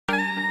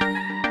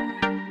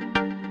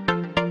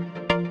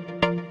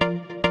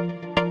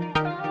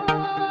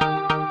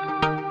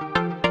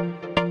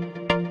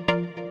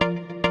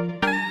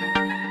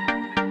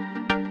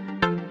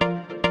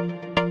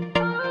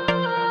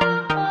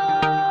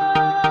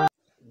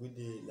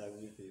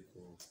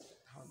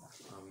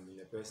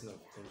person of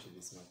entry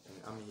this month, and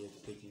I'm here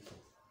to take you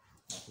through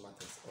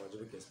mathematics or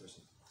algebraic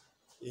expression.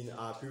 In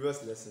our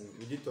previous lesson,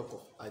 we did talk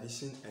of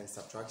addition and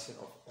subtraction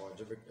of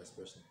algebraic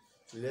expression.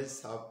 So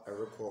let's have a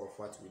recall of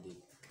what we did.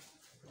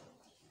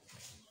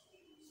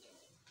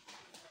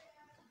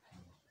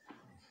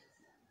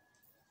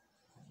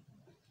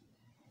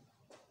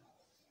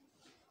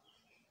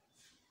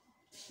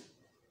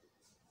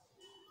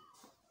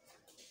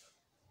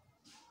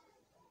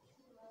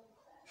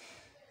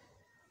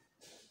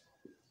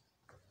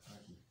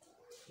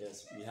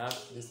 Yes, we have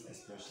this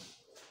expression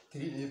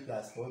 3a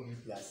plus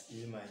 4b plus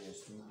a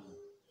minus 2b.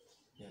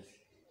 Yes,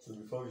 so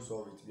before we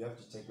solve it, we have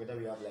to check whether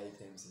we have like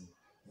terms in.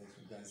 Yes,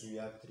 we can see we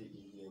have 3a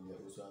here, we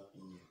also have a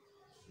here.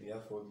 We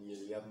have 4b here,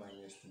 we have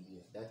minus 2b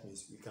here. That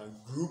means we can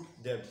group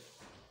them.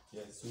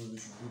 Yes, so we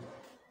should group.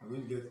 I'm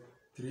going to get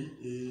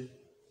 3a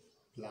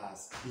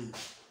plus a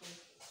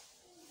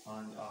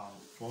and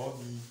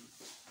 4b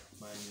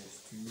minus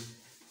 2b.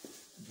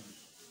 Yes.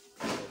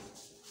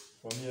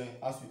 From here,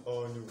 as we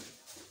all know,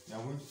 we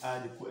are going to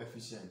add the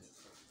coefficient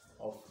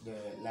of the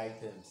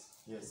like terms.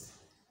 Yes,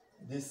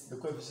 the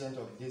coefficient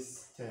of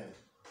this term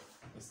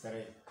is 3,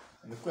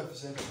 and the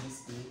coefficient of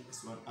this a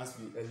is 1, as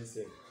we earlier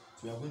said.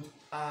 So we are going to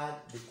add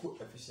the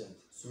coefficient.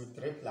 So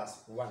 3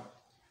 plus 1,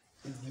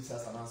 it gives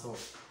us an answer of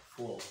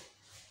 4.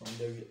 From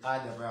there we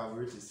add the variable,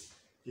 which is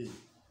a.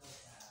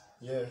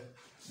 Here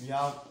we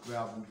have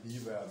variable b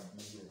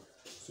here.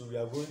 So we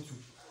are going to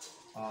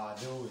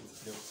deal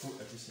with the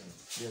coefficient.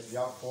 Yes, we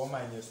have 4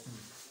 minus 2.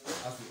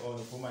 As we all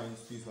know, 4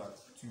 minus 2 is what?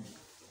 2.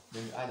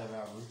 Then we add a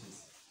variable, which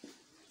is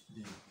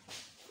b.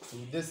 So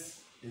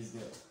this is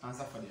the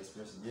answer for the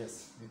expression.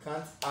 Yes, we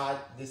can't add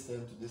this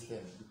term to this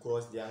term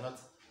because they are not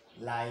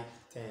like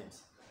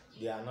terms.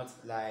 They are not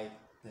like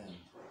terms.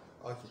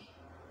 Okay.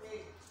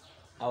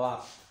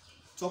 Our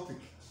topic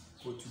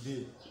for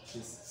today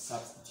is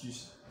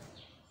substitution.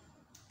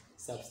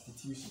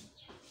 Substitution.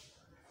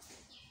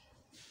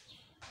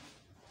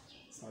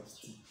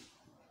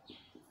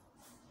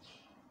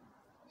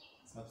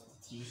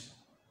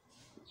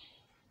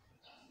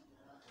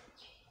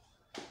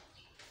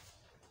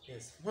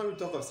 Yes, when we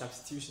talk of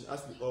substitution,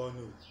 as we all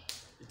know,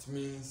 it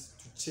means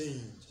to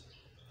change.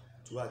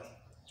 To what?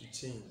 To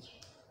change.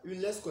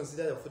 Even let's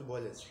consider the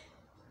footballers.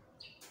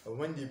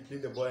 When they play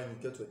the ball and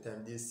get to a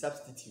time, they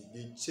substitute,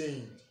 they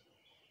change.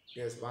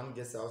 Yes, one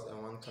gets out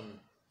and one coming.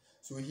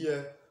 So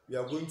here we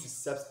are going to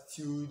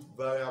substitute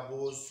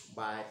variables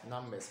by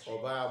numbers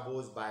or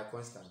variables by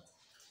constant.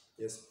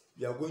 Yes,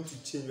 we are going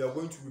to change, we are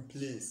going to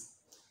replace.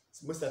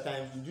 So most of the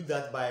time we do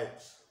that by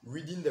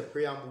reading the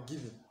preamble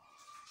given.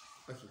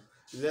 Okay,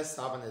 let's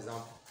have an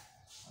example.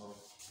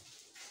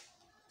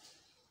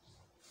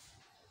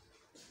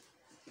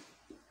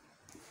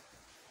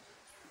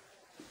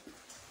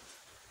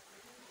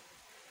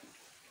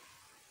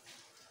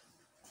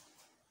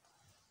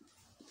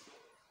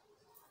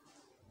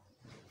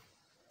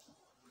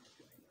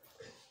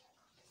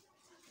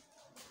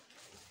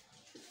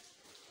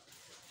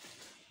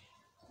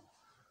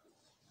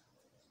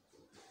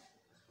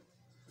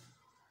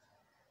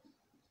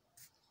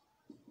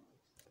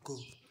 Go.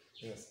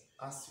 Yes,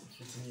 as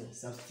written here,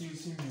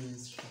 substitution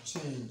means to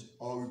change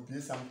or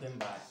replace something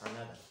by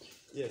another.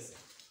 Yes,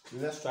 so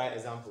let's try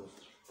examples.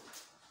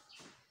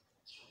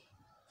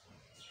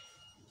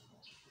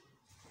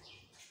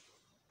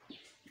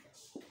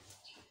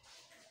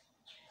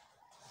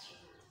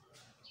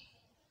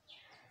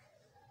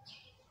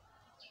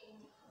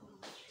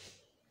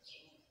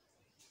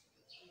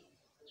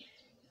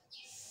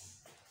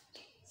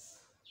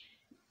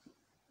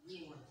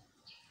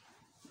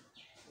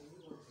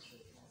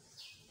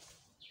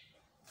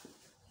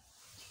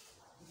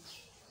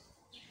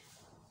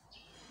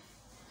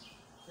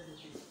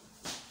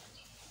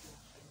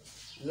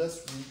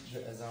 Let's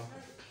read the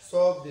example.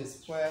 Solve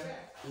this where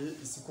a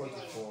is equal to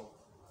 4,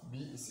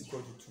 b is equal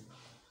to 2.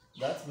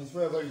 That means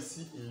wherever you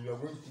see a, you are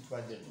going to put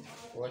what there,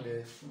 or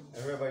there,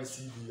 and wherever you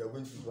see b, you are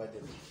going to put what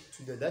there,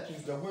 to there. That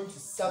means we are going to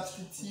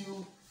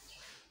substitute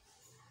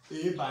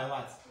a by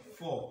what?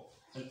 4,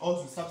 and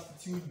also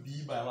substitute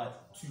b by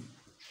what? 2.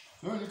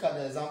 So when you look at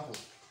the example,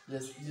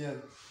 yes, here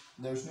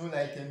there is no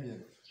like term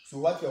here. So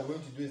what we are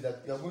going to do is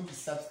that we are going to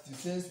substitute,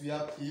 since we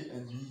have a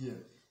and b here.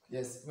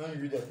 Yes, when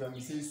you read the problem,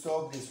 you say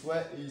solve this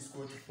where a is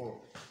equal to 4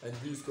 and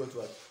b is equal to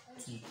what?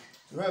 2.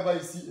 So wherever you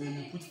see a,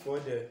 you put 4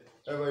 there.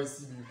 Wherever you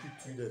see b, you put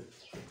 2 there.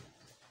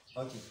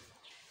 Okay.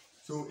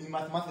 So in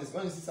mathematics,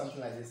 when you see something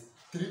like this,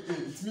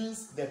 3a, it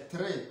means the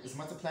 3 is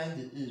multiplying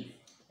the a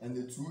and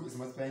the 2 is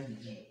multiplying the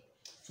b.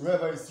 So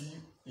wherever you see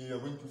a, you are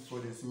going to put 4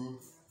 there. So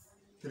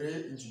 3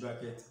 into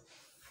bracket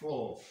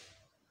 4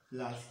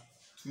 plus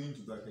 2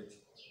 into bracket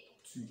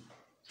 2.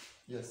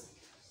 Yes.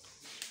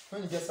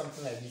 When you get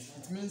something like this,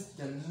 it means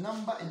the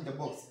number in the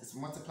box is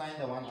multiplying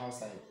the one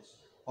outside,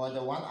 or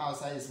the one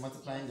outside is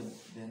multiplying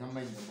the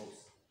number in the box.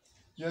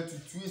 Here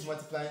 2 is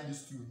multiplying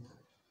this 2.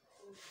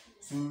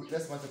 So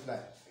let's multiply.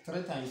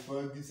 3 times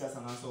 4 gives us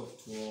an answer of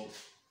 12.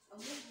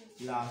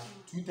 Plus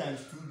 2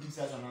 times 2 gives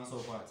us an answer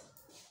of what?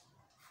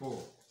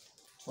 4.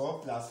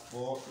 12 plus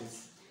 4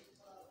 is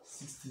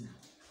 16.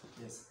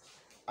 Yes.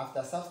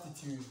 after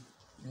substitute,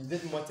 we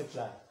did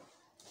multiply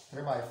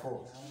 3 by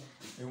 4.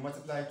 We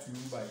multiply 2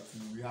 by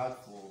 2. We had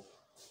 4.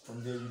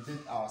 From there, we did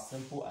our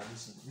simple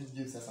addition, which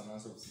gives us an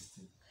answer of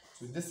 16.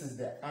 So this is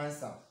the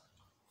answer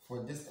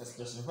for this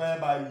expression,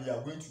 whereby we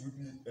are going to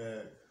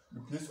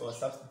replace or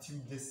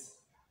substitute this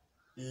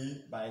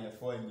a by the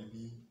 4 and the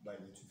b by the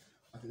 2.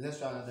 Okay, let's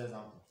try another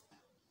example.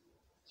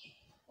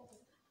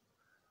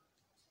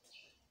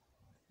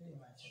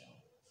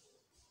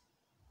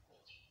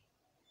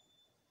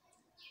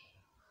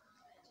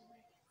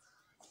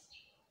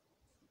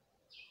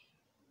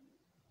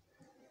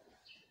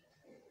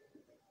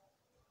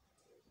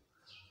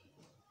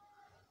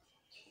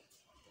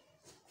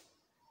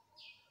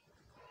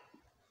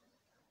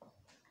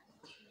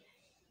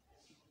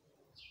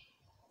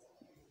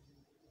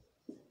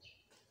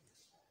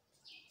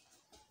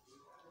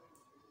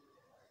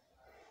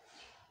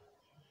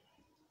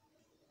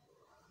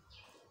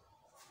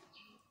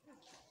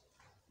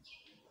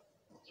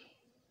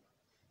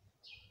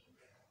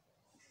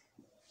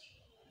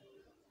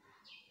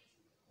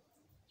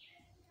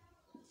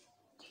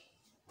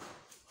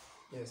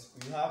 Yes,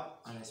 we have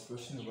an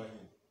expression over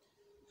here.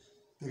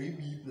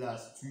 3b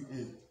plus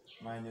 2a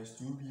minus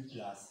 2b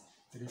plus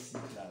 3c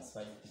plus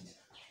 5b.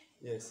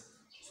 Yes,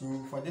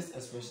 so for this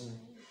expression,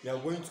 we are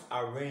going to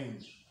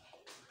arrange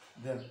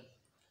them.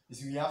 You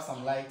see, we have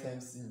some like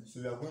terms in, so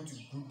we are going to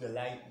group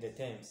the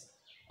terms.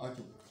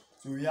 Okay,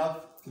 so we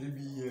have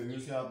 3b here, we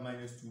also have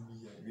minus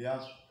 2b here, we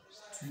have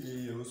 2a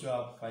here, we also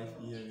have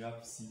 5a here, we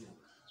have c here.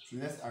 So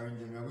let's arrange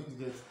them. We are going to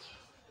get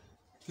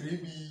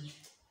 3b.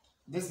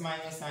 This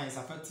minus sign is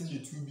affecting the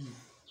 2b,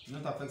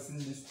 not affecting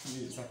this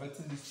 2a, it's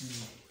affecting this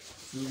 2b.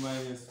 So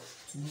minus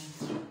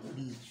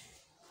 2b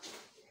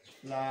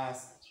plus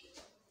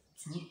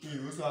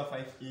 2a, we also have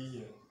 5a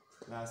here,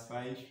 plus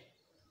 5a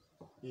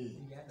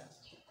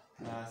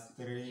plus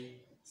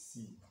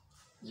 3c.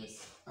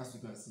 Yes, as you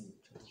can see,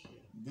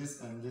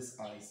 this and this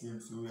are the same,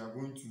 so we are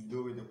going to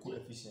deal with the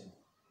coefficient.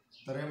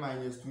 3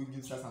 minus 2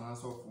 gives us an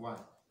answer of 1.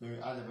 Then we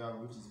add the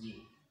variable, which is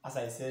b. As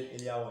I said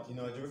earlier on, in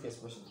algebraic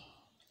expression,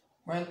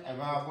 when a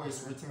variable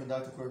is written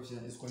without a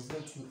coefficient, it's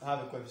considered to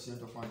have a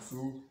coefficient of 1.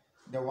 So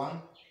the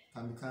 1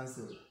 can be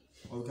cancelled,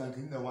 or we can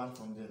clean the 1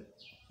 from there.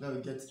 Then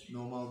we get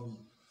normal b.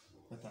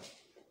 Better.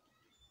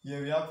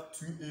 Here we have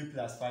 2a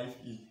plus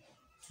 5a.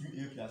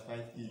 2a plus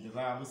 5a. The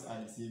variables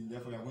are the same.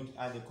 Therefore, we are going to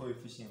add the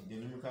coefficient, the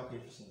numerical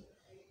coefficient.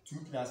 2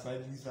 plus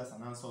 5 gives us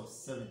an answer of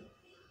 7.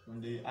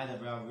 When they add the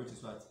variable, which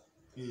is what?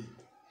 A.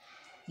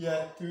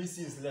 Here,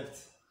 3c is left.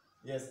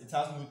 Yes, it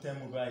has no term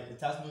over here.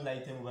 It has no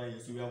like term over here.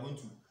 So we are going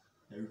to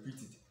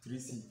repeat it.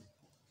 3c.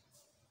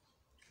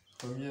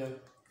 From here,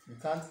 we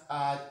can't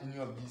add any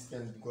of these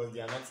terms because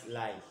they are not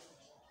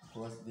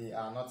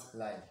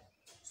live.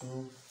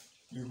 So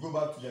you go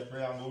back to the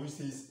preamble, which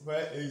says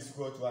where a is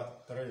equal to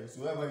what? 3.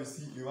 So wherever you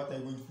see a, what are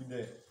you going to put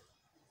there?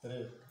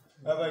 3.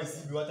 Wherever you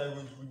see b, what are you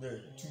going to put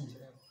there? 2.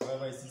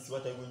 Wherever you see c,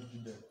 what are you going to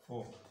put there?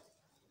 4.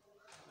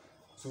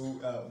 So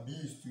b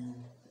is 2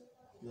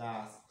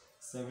 plus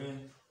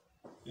 7.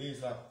 A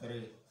is what?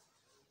 3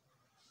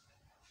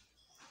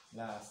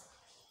 plus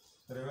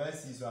 3. Where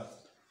c is what?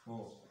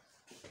 4.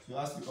 So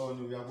as we all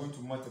know, we are going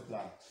to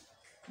multiply.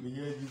 So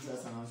here gives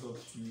us an answer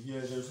of 2.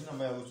 Here there is a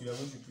number of 2. We are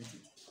going to put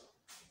it.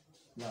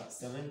 Plus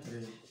 7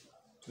 3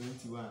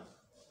 21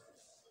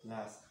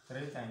 plus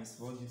 3 times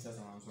 4 gives us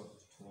an answer of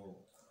 12.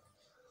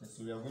 And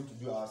so we are going to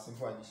do our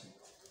simple addition.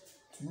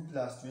 2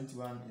 plus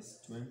 21 is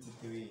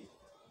 23.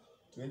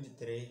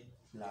 23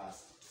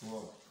 plus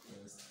 12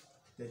 is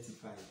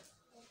 35.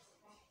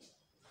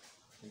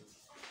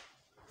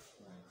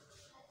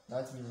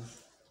 That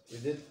means we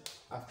did,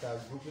 after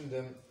grouping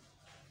them,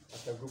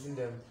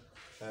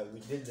 we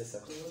did the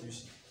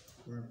substitution.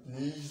 We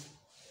replaced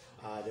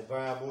the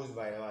variables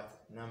by what?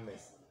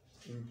 Numbers.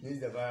 We replace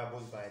the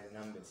variables by the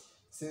numbers.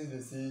 Since they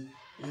say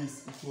a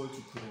is equal to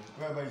 3,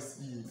 wherever is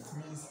e, it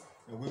means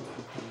we're going to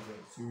put 3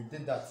 there. So we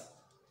did that.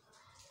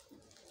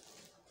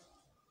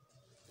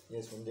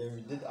 Yes, from there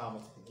we did our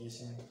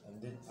multiplication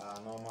and did our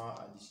normal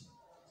addition.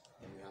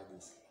 And we have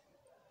this.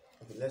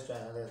 Okay, let's try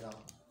another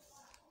example.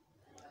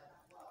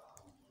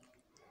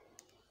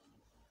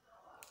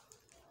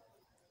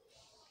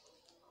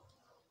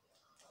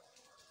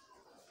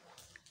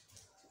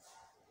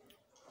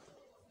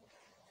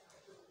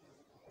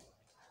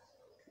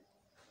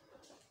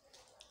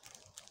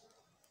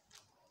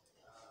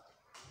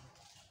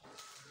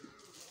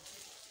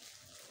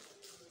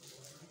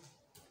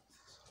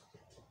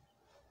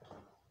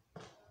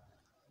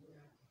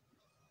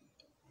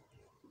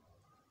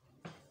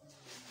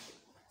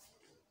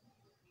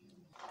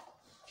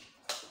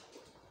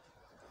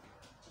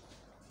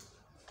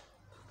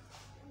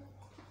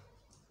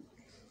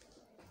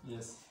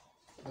 Yes,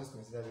 let's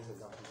consider this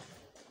example.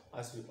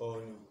 As we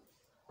all know,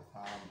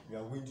 we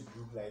are going to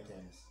group like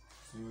terms.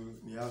 So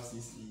we have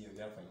 6a, we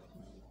have 5a.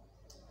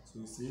 So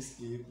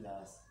 6a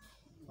plus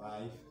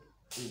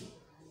 5a.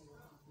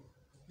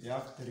 We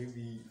have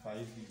 3b,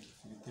 5b.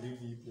 So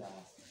 3b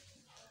plus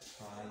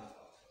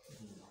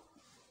 5b.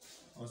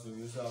 Also,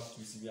 we also have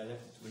 2c. We are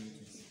left with only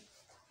 2c.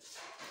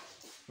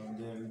 From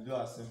there, we do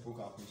our simple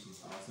calculations,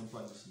 our simple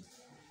addition.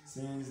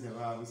 Since the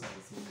variables are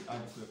the same, we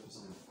add the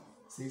coefficient.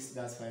 6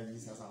 plus 5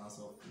 gives us an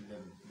answer of 11.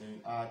 Then we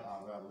add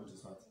our variable, which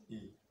is what? A.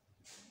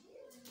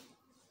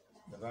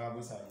 The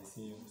variables are the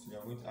same, so we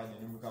are going to add the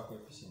numerical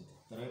coefficient.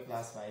 3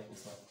 plus 5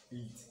 is what? 8.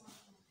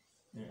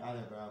 Then we add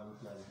the variable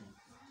plus B.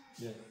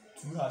 Yeah,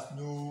 2 has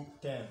no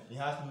term, it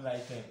has no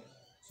like term,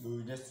 so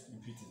we just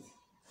repeat it.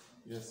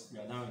 Yes, we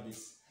are done with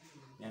this.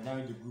 We are done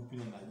with the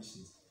grouping and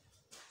additions.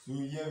 So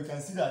here we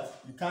can see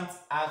that you can't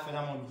add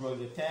furthermore because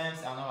the terms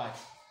are not like,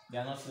 they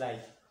are not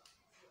like.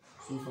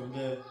 So from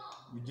there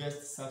we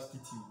just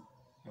substitute.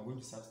 We are going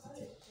to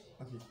substitute.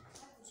 Okay.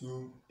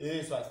 So A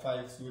is what?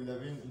 5. So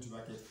 11 into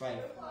bracket 5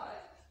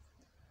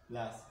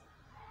 plus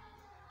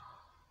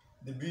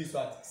the B is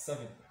what?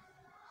 7.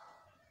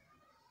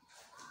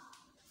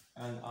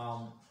 And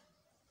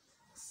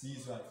C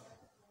is what?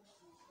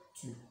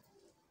 2.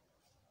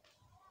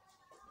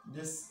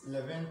 This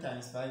 11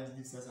 times 5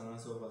 gives us an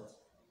answer of what?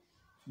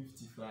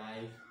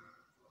 55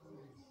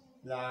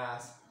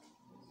 plus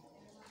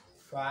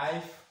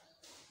 5,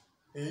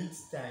 8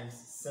 times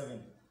 7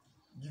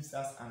 gives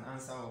us an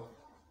answer of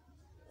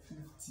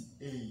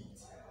 58,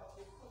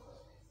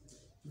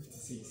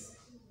 56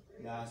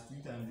 plus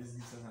 2 times this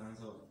gives us an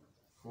answer of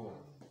 4.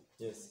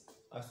 Yes,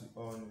 as we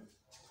all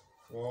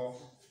know,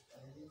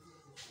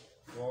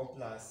 4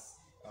 plus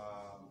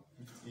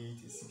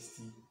 58 is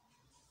 60,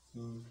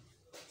 so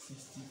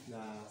 60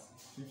 plus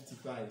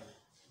 55.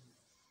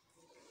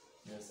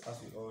 Yes, as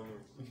we all know,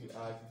 if you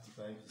add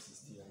 55 to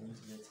 60, you're going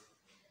to get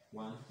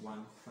 115.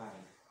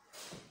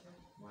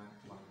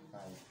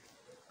 115.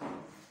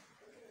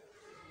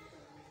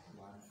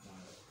 115.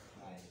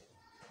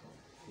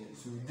 Okay,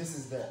 so this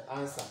is the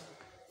answer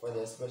for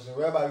the expression.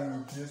 Whereby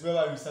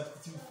we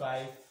substitute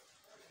 5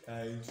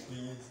 into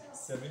A,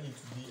 7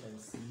 into B,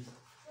 and C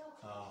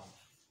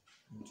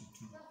into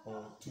 2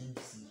 or 2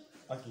 into C.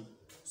 Okay,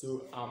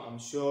 so I'm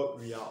sure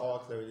we are all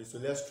clear with this. So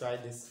let's try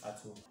this at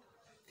home.